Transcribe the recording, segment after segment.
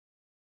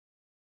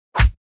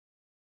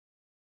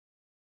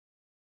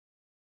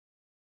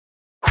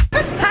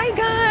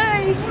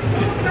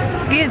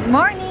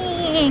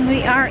morning!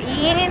 We are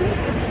in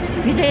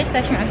Gdzie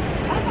jesteśmy?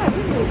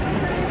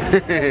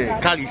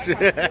 Kalisz.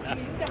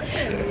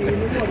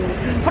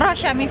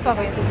 Proszę mi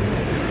powiedz.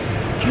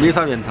 Nie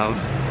pamiętam.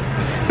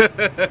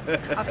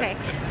 Okay,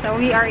 so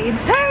we are in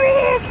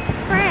Paris,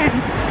 France.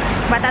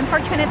 But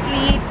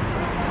unfortunately,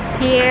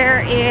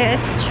 here is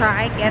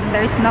strike and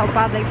there's no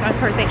public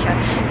transportation.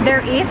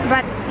 There is,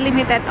 but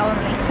limited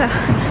only. So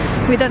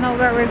we don't know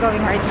where we're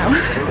going right now.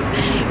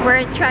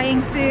 We're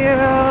trying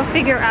to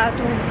figure out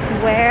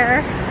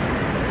where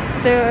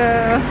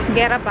to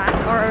get a bus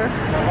or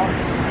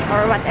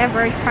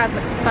whatever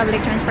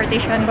public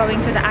transportation going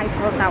to the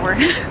Eiffel Tower.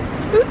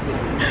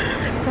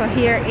 So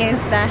here is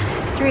the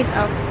street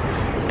of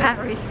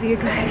Paris, you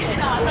guys.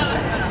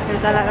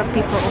 There's a lot of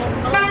people.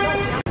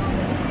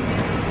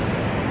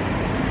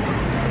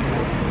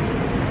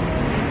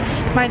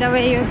 By the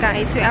way, you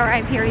guys, we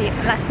arrived here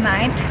last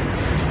night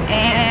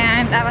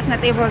and I was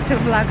not able to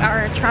vlog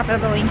our travel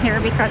going here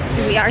because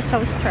we are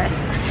so stressed.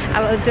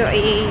 I will do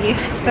a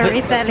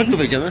storytelling. Tu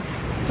wejdziemy?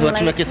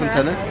 Zobaczymy jakie są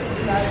ceny.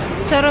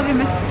 Co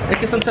robimy?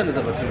 Jakie są ceny,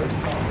 zobaczymy.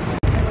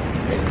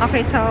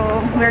 Okay,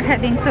 so we're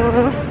heading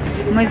to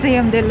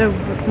Museum de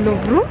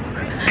Louvre.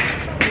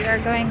 We are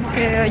going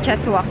to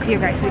just walk, you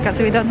guys, because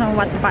we don't know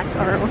what bus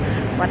or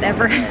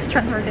whatever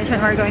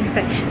transportation we're going to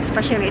take,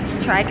 especially it's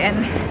strike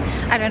and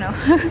I don't know.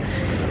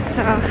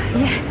 So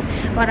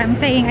yeah, what I'm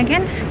saying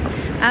again,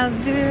 I'll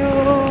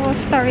do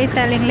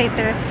storytelling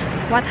later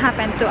what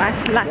happened to us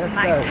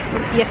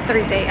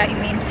yesterday I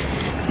mean,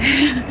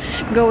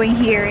 going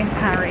here in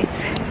Paris.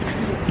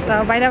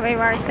 So by the way,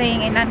 we're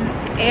staying in an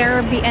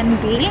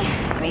Airbnb.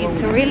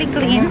 It's really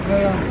clean.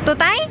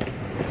 Tutaj?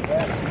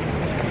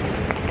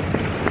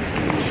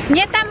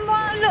 Nie tam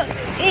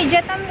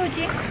idzie tam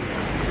ludzi.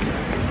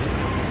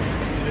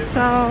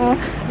 So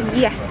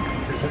yeah.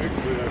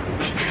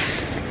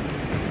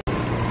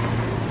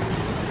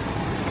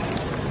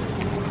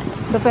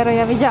 Dopiero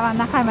ja widziałam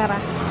na kamera.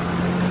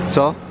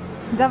 Co?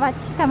 Zobacz,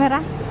 kamera.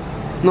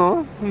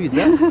 No,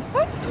 widzę.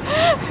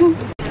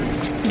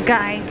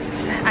 Guys,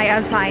 I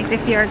advise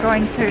if you're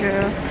going to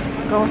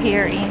go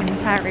here in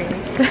Paris,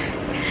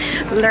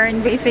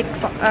 learn basic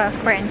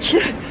French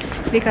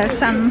because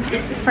some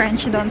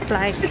French don't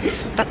like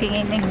talking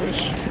in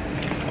English.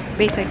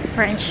 Basic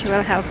French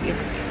will help you,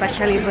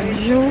 especially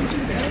bonjour,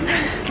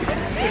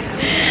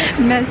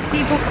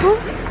 merci beaucoup,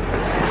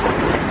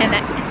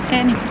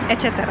 and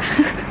etc.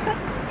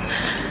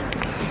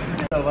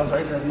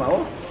 Uważaj, że jest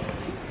mało.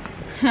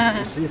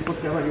 Jeszcze nie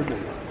spotkałam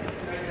jednego.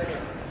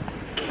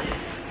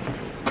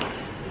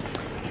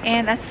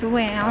 And as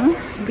well,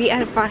 be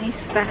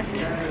advised that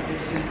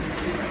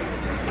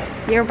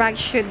your bag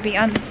should be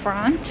on the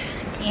front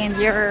and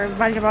your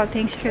valuable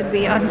things should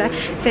be on the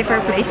safer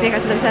place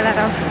because there's a lot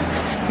of,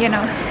 you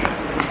know,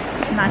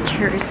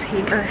 snatchers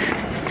here.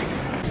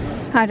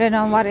 I don't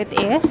know what it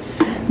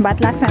is,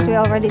 but last night we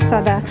already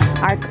saw the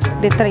Arc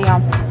de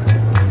Triomphe.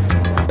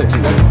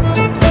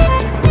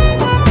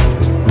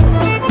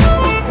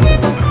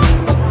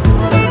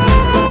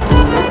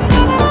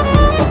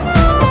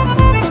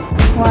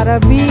 What a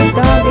big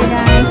dog, you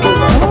guys.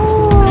 Oh.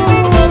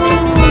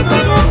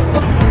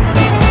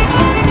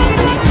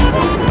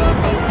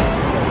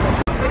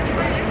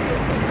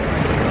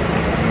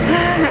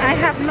 I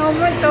have no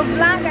mood to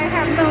vlog. I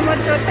have no mood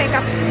to take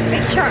a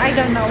picture. I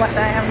don't know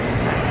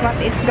what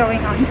is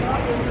going on.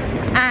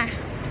 Ah,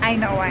 I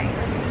know why.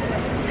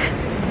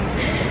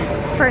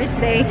 First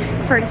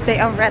day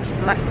of red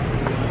flag.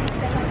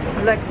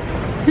 Look.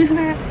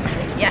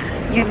 Yeah,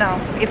 you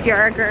know. If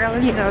you're a girl,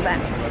 you know that.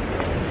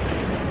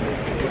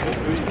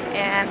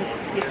 And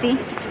you see,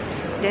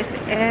 this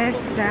is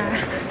the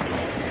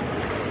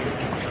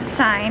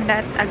sign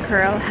that a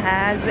girl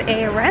has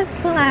a red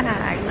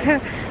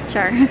flag.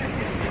 Sure.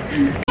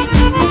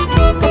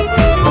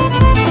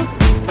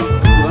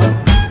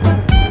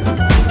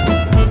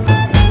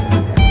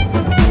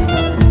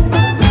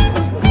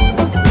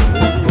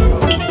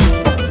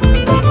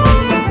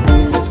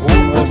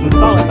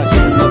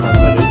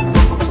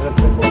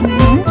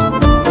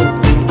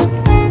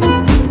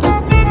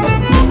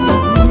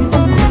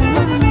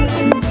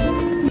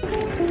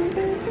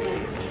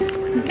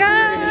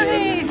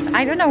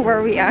 I don't know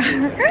where we are.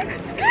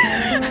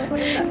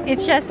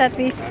 It's just that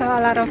we saw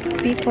a lot of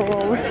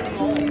people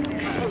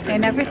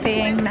and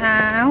everything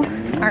now.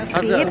 Our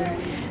feet.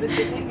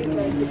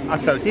 A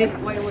selfie?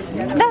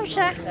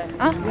 Dobrze.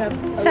 O,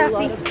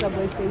 selfie.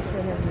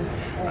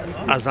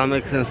 A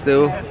zamek ten z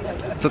tyłu?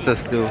 Co to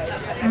z tyłu?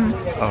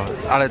 O,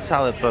 ale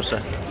całe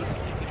proszę.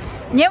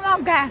 Nie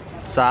mogę.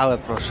 Całe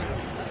proszę.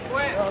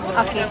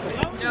 Okay.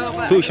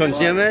 Tu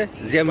usiądziemy,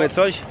 zjemy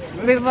coś.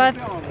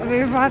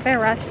 We bought a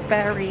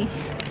raspberry.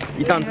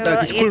 I tam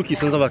jakieś kulki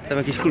są, zobacz, tam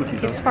jakieś kulki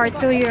są. It's for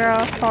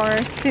 €2 for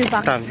 2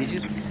 bucks. Tam,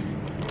 widzisz?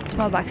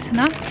 Small bucks,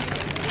 no?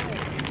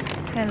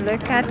 And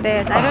look at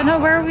this. I don't know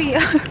where we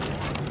are.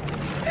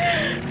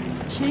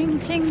 Ching,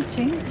 ching,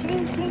 ching,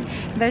 ching, ching.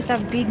 There's a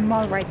big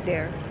mall right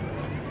there.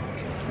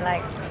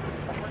 Like,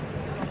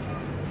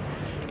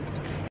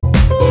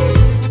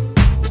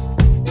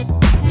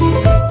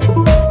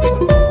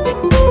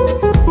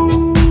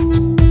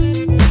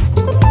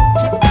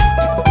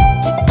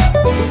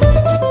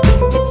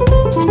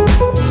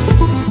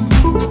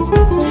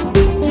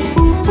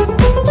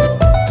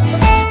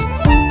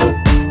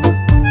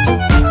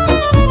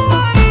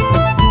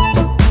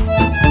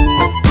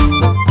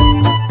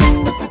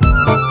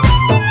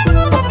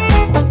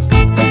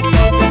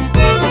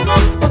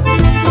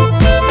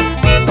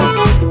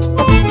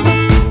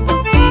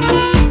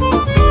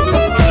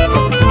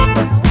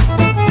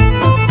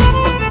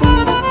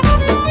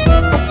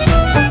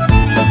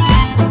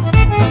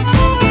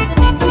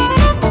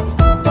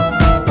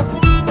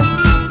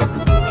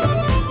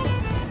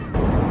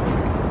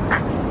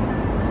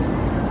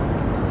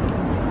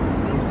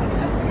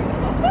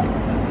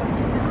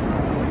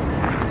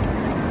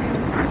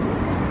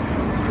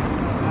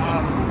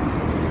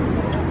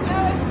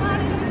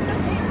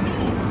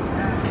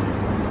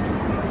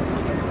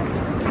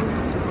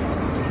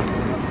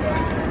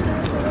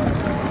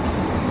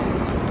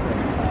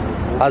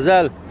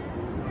 Hazel.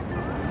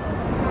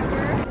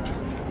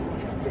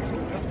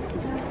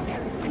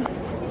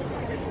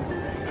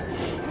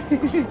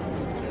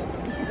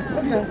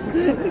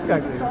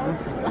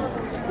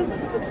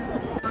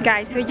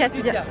 Guys,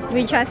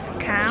 we just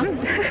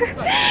scammed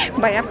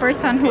by a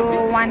person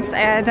who wants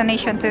a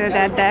donation to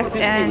the deaf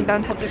and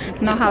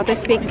don't know how to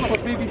speak.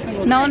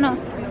 No,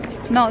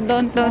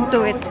 don't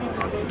do it.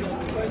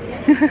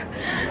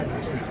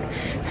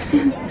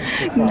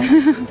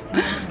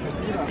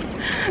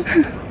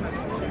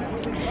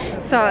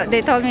 So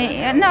they told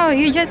me, no,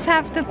 you just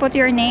have to put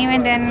your name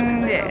and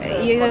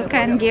then you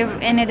can give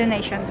any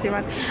donations you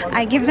want.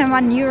 I give them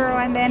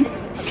 €1 and then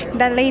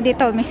the lady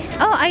told me,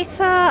 oh, I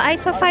saw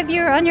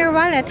 €5 on your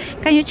wallet.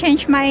 Can you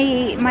change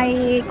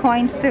my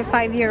coins to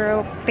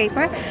 €5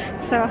 paper?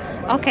 So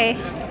okay,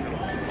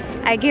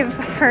 I give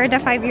her the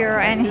 €5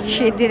 and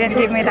she didn't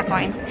give me the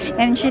coins.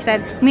 And she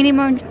said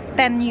minimum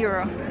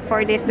 €10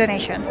 for this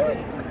donation.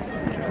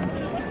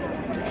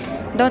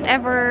 Don't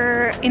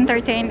ever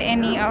entertain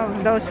any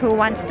of those who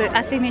wants to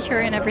a signature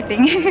and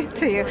everything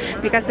to you,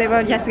 because they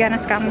will just gonna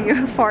scam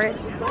you for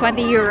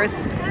 €20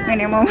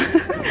 minimum.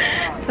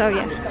 So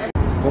yeah.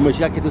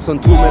 Pomyśl, jakie tu są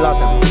tłumy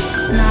latem.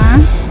 No.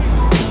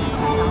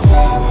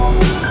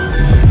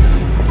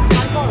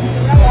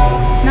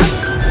 No.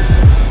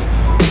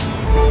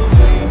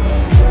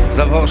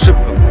 Za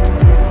szybko.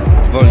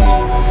 Wolniej.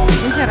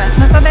 Jeszcze raz.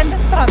 No to tę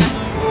stronę.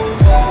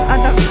 A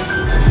dobrze.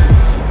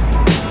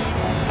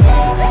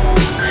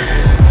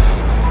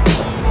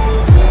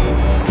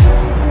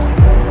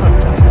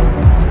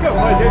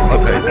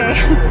 Okay.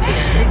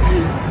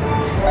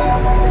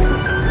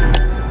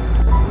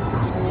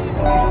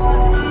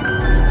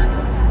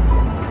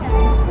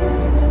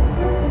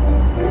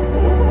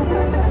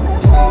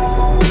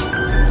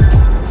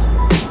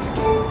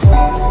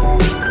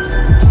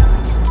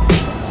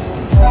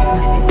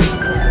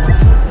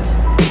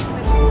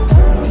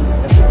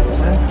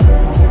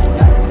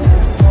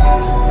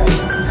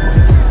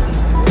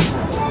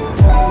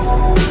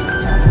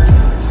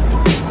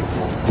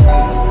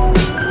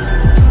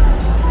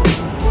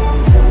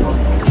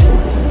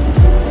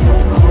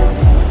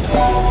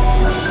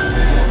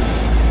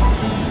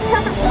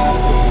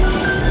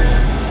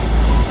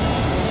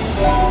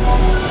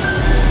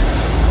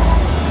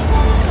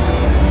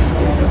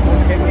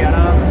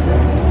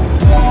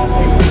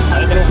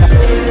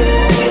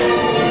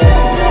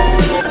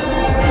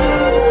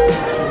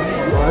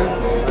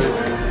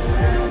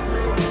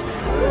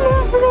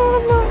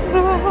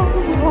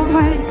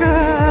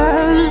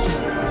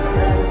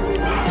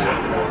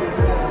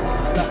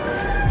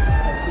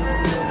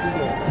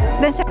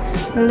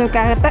 Look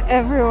at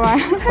everyone.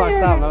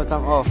 Patrz tam, no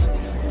tam, o.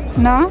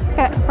 No?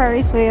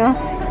 Ferris wheel.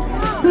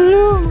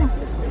 Louvre.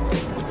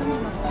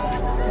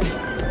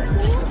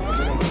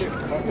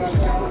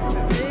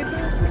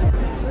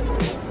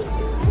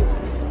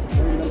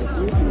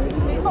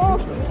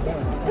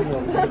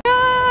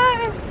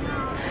 Guys!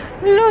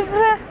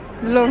 Louvre.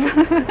 Louvre.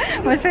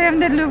 What's the name of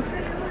the Louvre?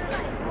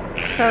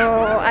 So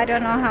I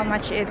don't know how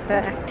much is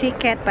the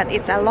ticket, but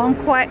it's a long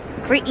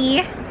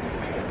queue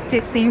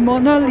to see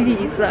Mona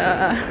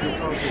Lisa.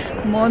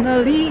 Mona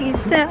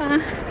Lisa.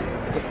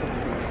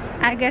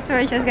 I guess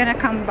we're just gonna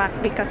come back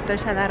because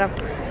there's a lot of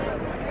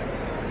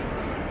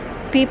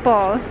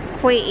people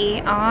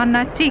queuing on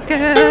a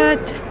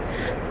ticket.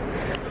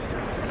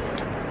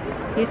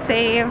 You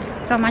save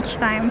so much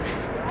time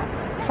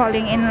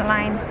falling in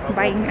line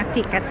buying a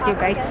ticket, you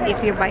guys,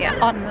 if you buy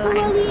it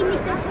online.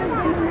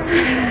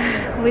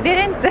 We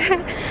didn't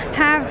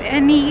have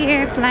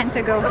any plan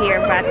to go here,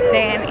 but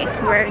then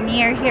we're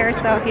near here,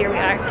 so here we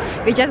are.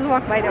 We just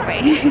walk by the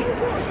way.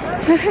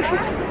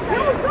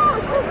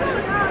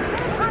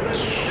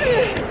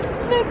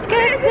 Look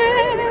at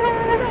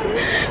this!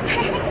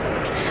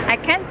 I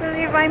can't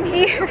believe I'm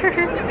here.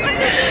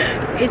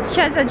 It's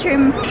just a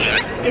dream.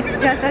 It's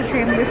just a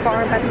dream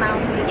before, but now,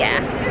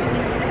 yeah.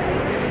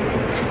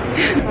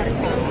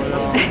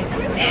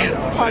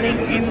 Falling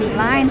in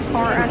line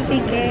for a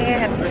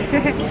ticket.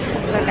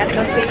 Look at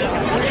those people.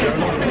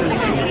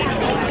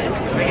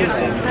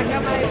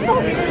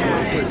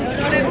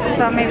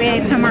 So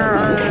maybe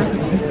tomorrow or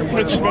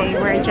which day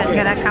we're just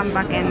gonna come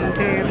back and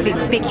do big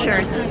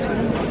pictures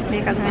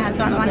because my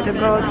husband wants to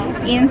go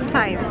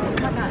inside.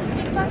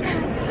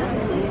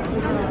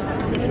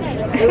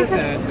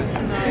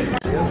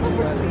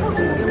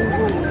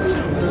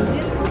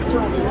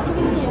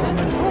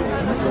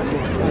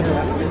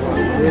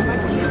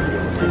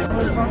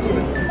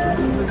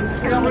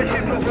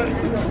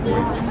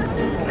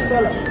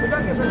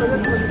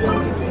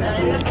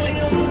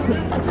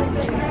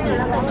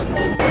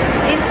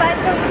 Inside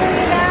the food,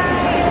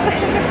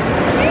 guys.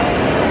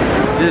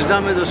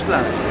 Wjeżdżamy do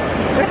szklanki.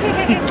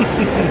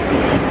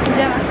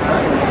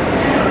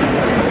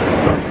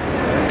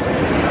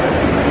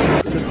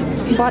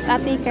 Bought a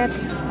ticket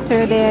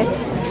to this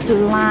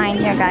line,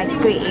 you guys.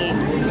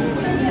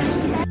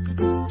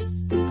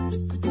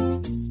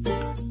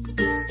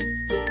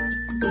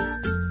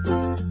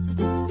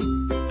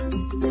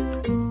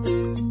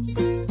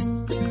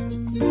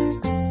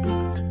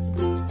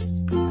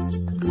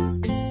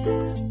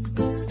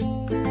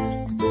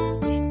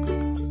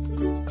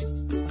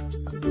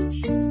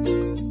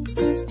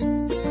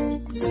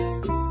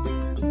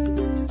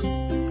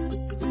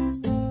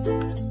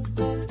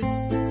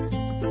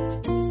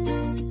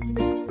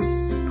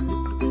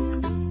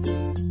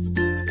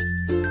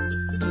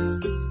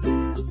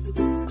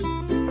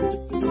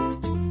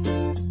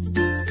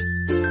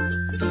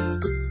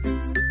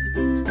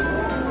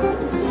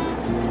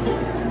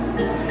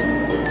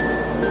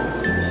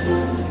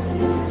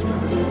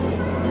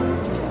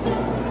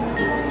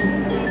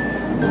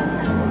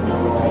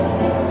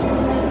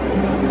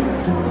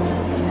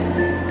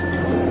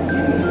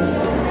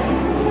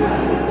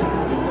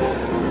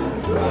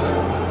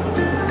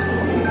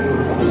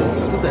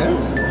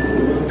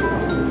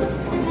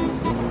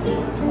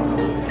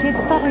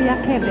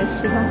 kiedyś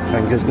chyba. Po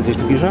angielsku coś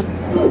tu pisze?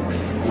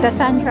 The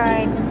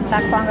sun-dried,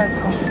 tak po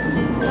angielsku.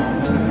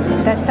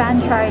 The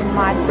sun-dried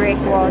mud brick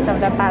walls of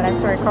the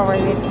palace were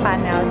covered with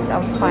panels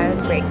of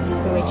filed bricks,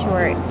 which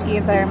were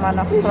either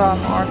monochrome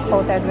or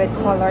coated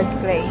with colored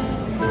glaze.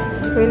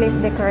 Relief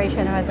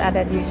decoration was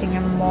added using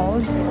a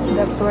mold.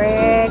 The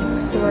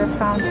bricks were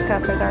found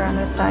scattered around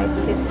the site.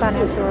 These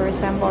panels were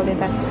resembled in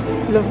the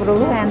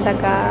Louvre, and the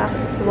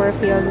gaps were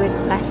filled with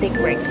plastic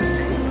bricks.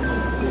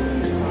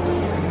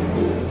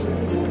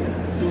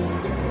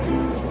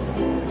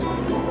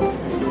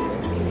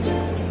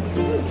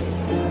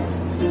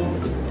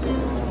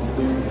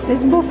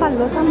 This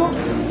buffalo, tamo?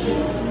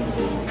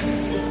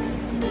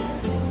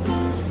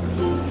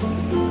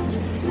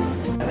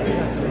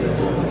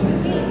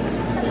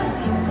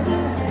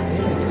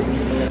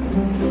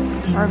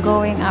 We're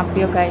going up,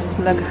 you guys.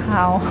 Look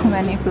how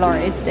many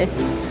floors is this.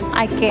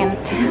 I can't.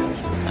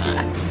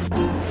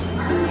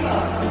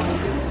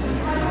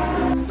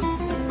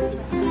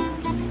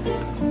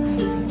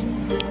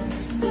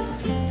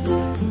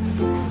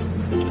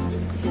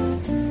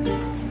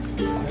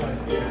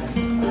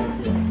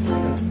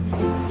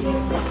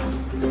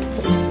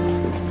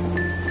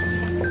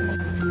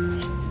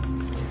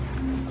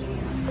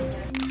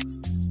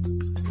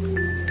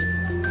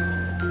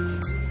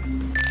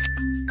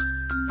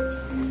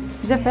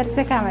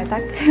 Czekamy,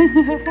 tak?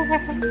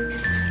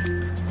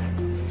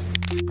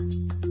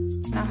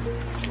 No.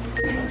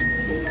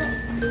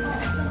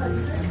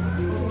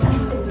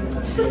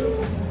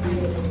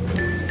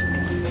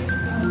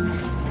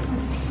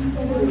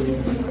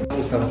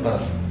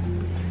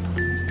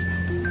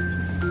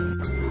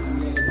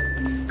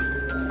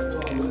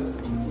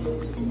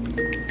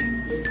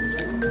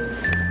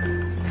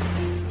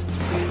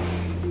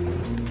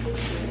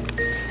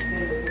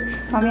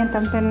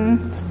 Pamiętam ten,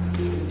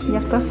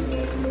 jak to?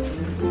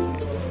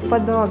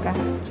 Podłoga,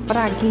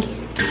 Pragi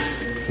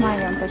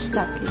mają też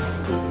taki.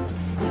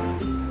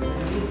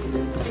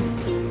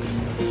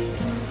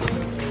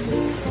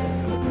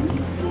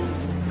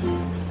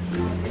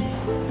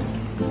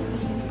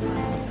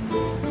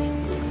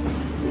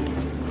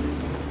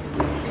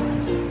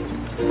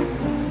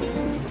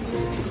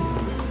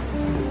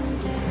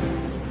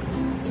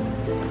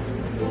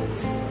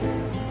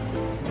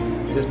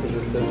 Wiesz to, że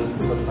jest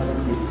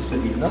jeszcze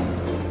inna?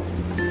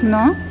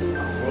 No,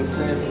 W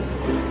Polsce jest...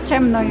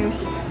 ciemno już.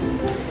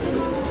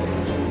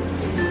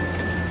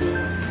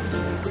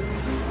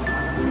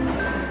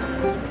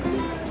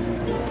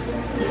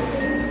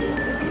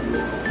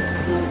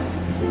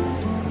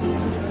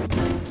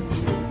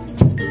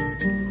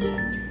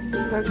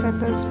 Look at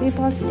those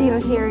people still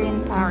here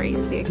in Paris,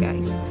 you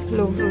guys.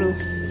 Louvre.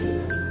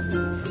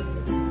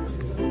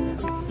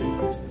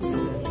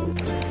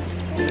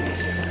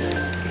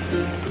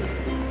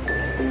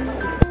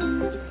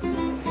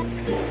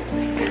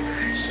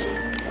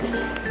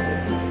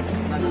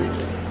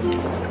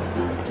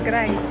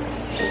 Graj.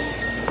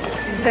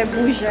 Te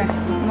burze,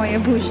 moje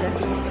burze.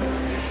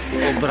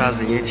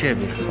 Obrazy, nie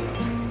ciebie.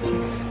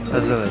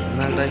 Zobacz,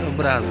 nagraj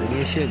obrazy,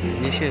 nie siebie,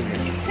 nie siebie.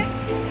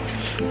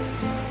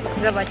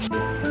 Zobacz.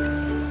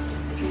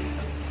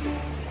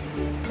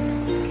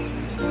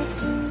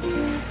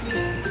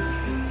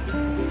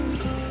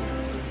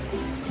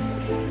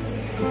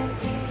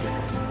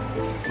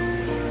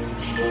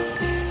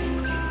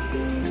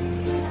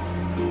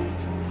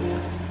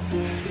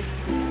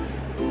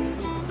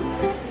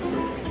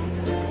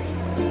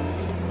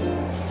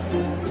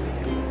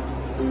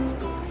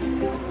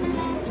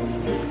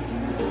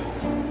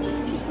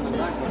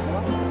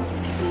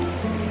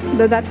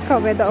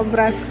 Dodatkowe do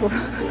obrazku.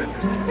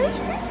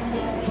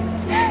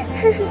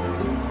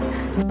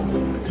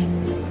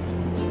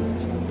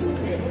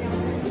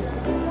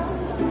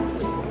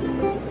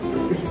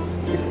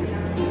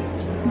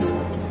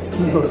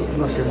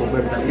 No się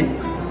mogłem dalej.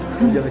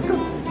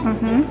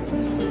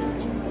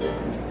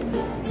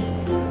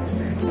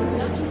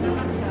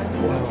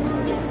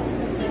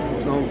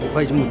 No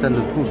weź mu ten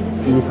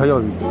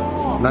Michajowi.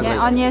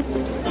 Nie, on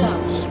jest...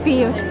 śpi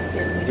już.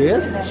 Gdzie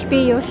jest?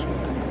 Śpi już.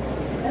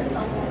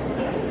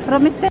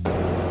 Robimy z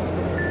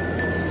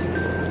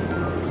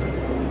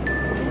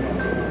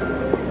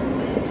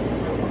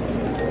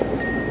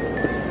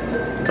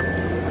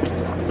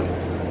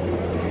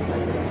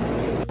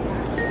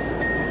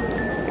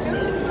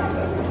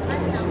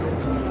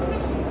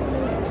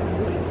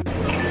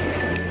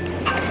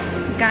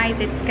Guys,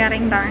 it's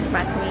getting dark,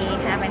 but we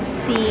haven't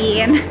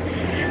seen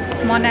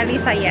Mona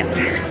Lisa yet.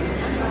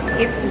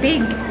 It's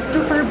big,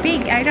 super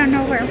big. I don't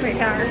know where we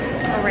are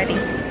already.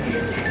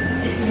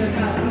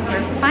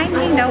 We're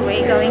finding the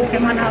way going to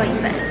Mona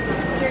Lisa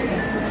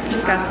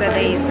because the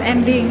day is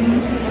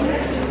ending,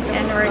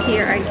 and we're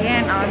here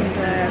again on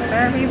the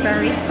very,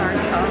 very start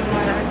of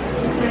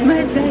the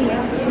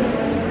museum.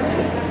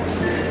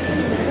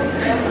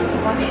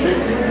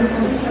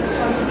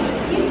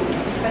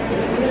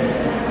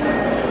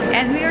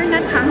 And we are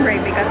not hungry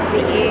because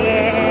we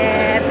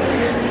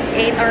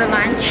ate our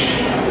lunch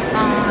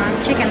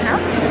on Chicken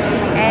House,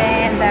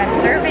 and the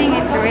serving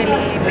is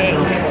really big,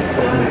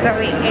 so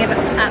we ate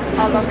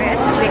all of it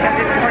because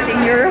it's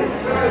 14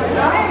 euros.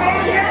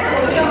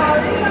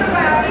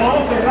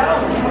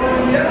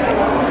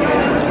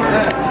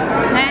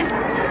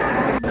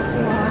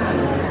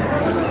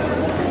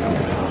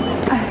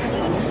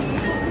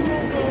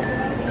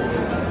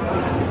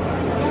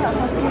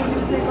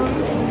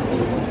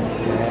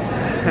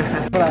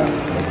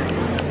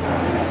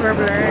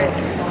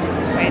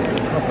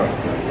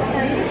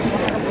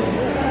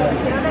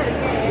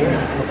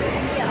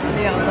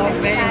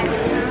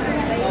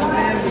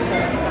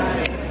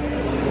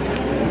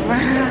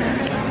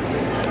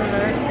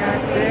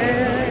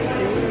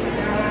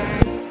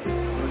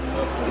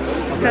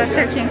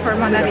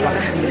 Mona Lisa.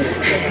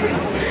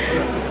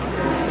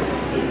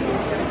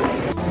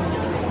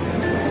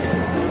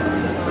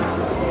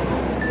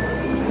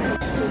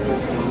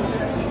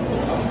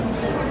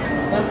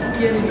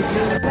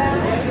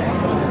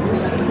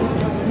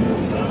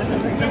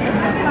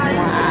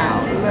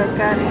 Wow, look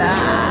at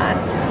that.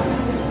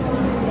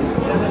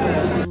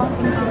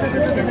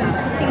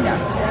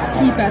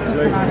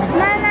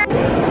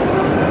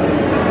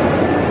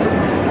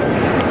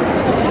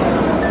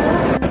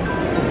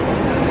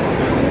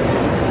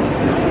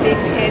 This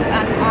is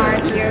an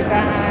art here,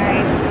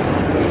 guys.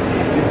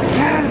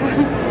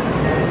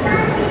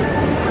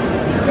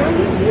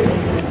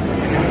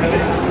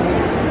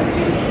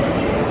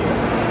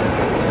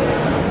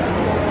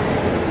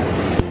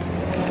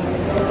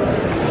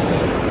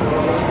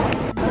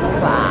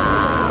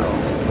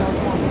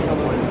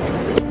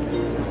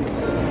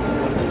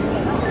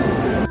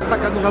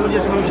 Taka duża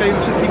ludzie, że my musieli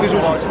wszystkich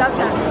wyrzucić.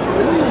 Dobrze.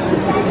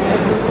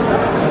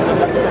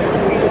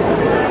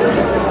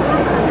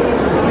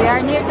 We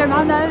are near to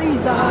Mona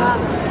Lisa.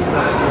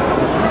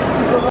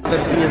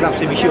 Nie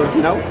zawsze mi się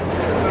oryginał.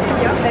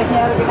 To jest nie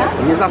oryginał?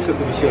 Nie zawsze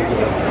to mi się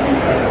oryginał.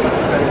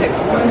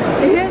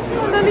 Jest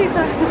Mona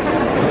Lisa.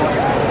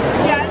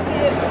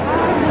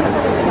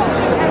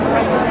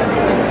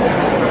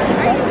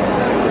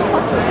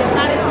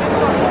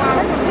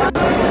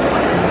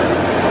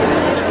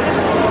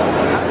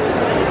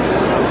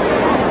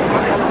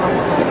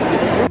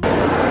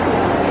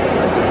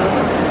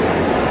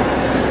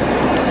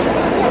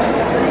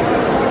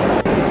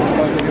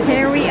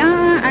 Here we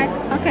are.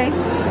 Okay.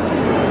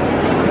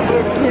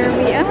 Here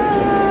we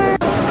are.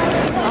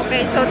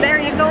 Okay, so there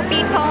you go,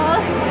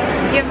 people.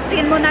 You've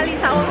seen Mona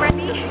Lisa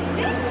already.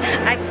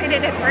 I've seen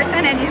it in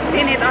person and you've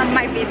seen it on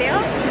my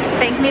video.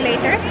 Thank me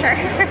later. Sure.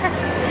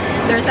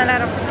 There's a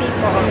lot of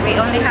people. We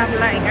only have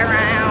like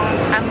around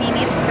a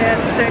minute to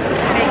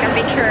take a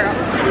picture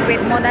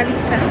with Mona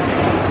Lisa.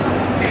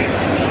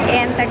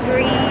 And the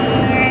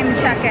green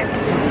jacket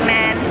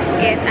man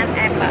is an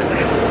apple.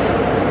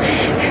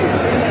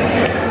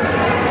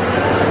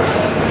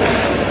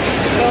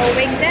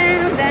 Going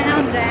down,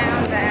 down,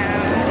 down,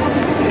 down.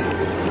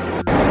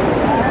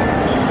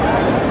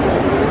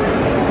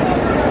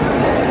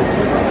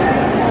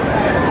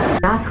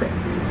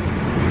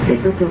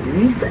 Cet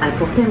autobus a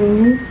pour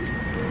terminus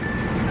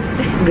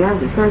Gare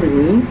du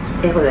Saint-Denis,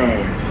 RER.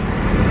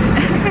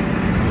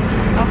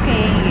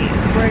 Okay,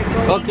 we're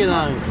going. Okay,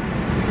 nice.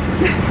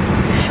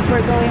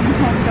 We're going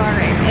home to our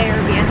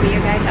Airbnb, you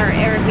guys. Our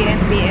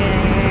Airbnb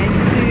is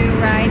 2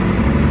 rides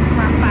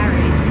from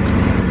Paris.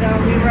 So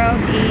we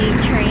rode a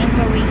train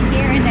going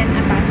here and then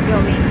a bus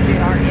going to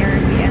our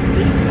Airbnb.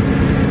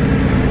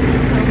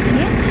 So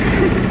yeah.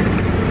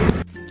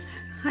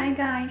 Hi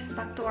guys,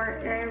 back to our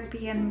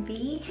Airbnb.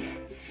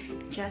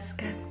 Just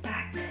got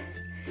back.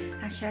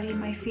 Actually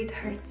my feet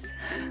hurts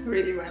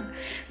really well.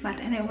 But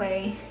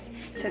anyway,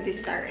 so this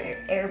is our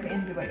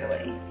Airbnb, by the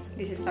way.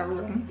 This is our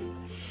room.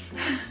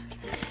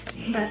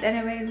 But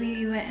anyway,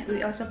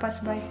 we also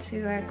passed by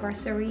to a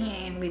grocery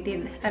and we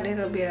did a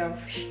little bit of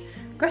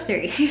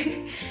grocery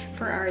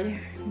for our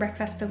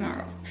breakfast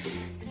tomorrow.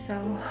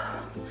 So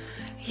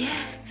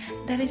yeah,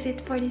 that is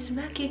it for this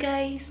vlog, you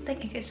guys.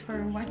 Thank you guys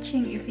for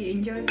watching. If you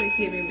enjoyed, please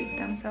give me a big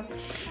thumbs up,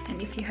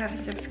 and if you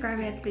haven't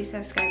subscribed yet, please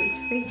subscribe.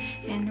 It's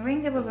free, and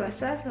ring the bell as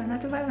well so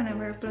notified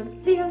whenever I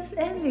upload videos.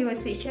 And we will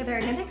see each other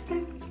again next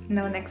time.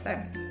 No, next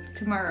time,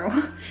 tomorrow.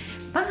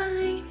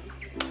 Bye.